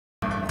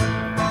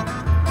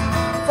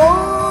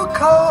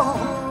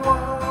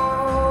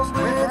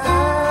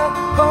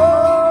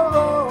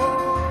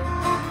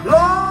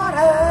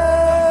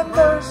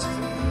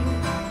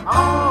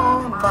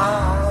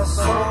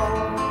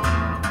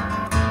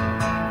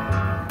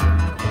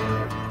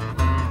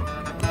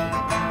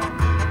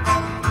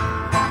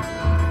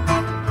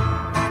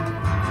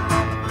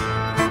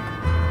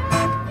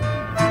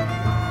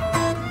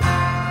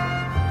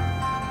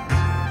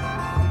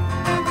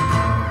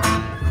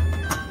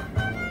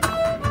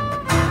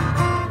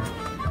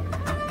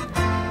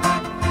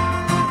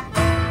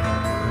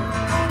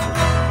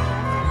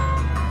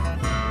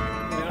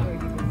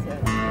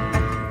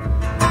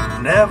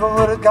Never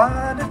would have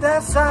gone to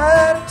that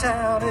side of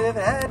town if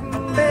it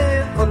hadn't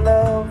been for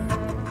love.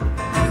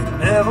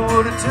 Never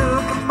would have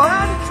took a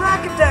mine to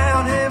track it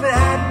down if it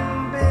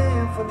hadn't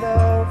been for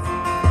love.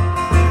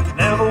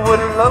 Never would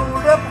have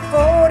loaded up a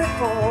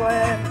 44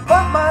 and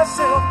put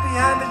myself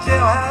behind the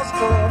jailhouse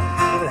door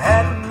if it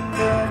hadn't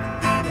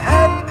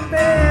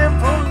been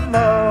for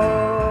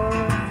love.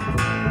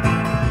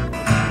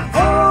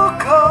 Four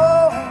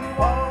cold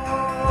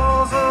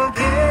walls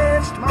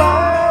against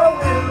my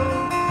will.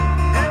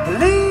 At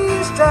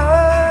least I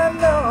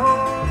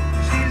know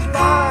she's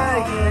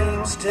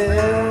lying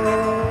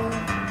still.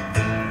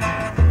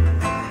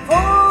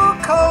 Four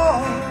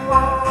cold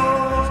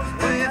walls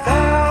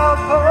without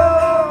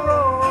parole.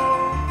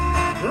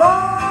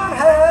 Lord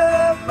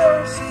have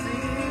mercy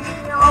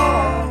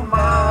on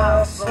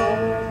my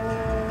soul.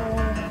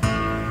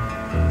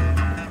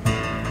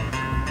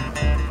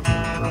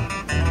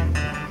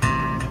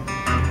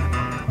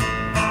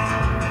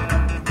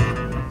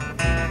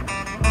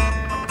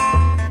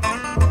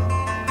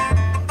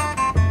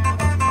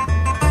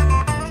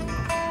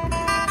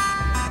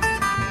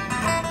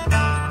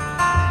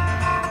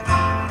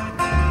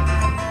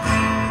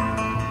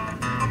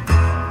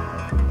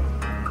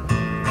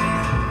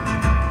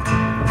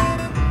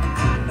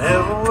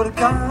 Never would have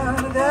gone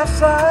to that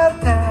side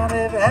of town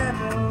if it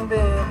hadn't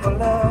been for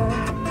love.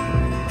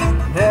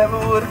 Never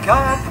would have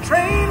caught the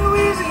train to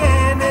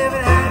Louisiana if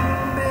it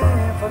hadn't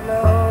been for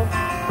love.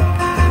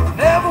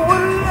 Never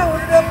would have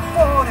loaded up a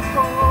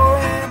 44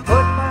 and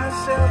put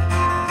myself in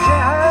the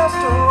jailhouse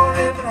door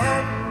if it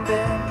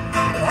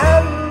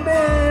hadn't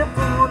been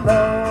for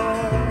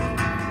love.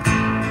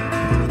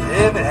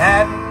 If it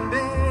hadn't